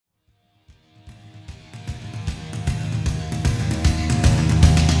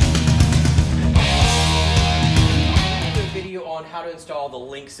install the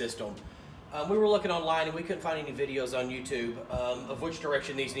LinQ system. We were looking online and we couldn't find any videos on YouTube of which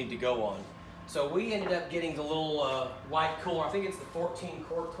direction these need to go on. So we ended up getting the little white cooler. I think it's the 14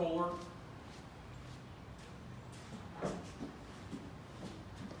 quart cooler.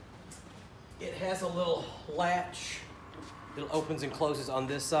 It has a little latch that opens and closes on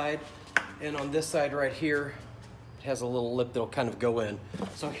this side, and on this side right here it has a little lip that'll kind of go in.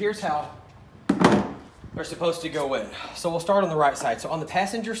 So here's how they're supposed to go in. So we'll start on the right side. So on the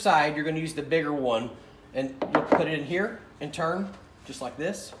passenger side, you're going to use the bigger one, and you'll put it in here and turn just like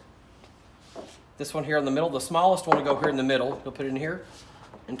this. This one here in the middle, the smallest one will go here in the middle. You'll put it in here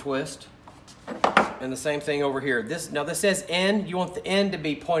and twist. And the same thing over here. Now this says end. You want the end to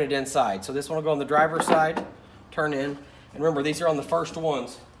be pointed inside. So this one will go on the driver's side, turn in. And remember, these are on the first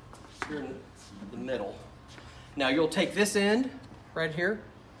ones here in the middle. Now you'll take this end right here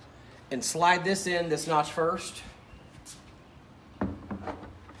and slide this in, this notch first.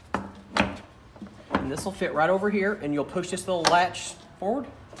 And this will fit right over here, and you'll push this little latch forward.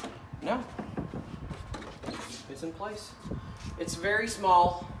 Now, it's in place. It's very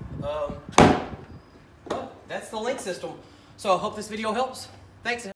small. But that's the LinQ system. So I hope this video helps. Thanks.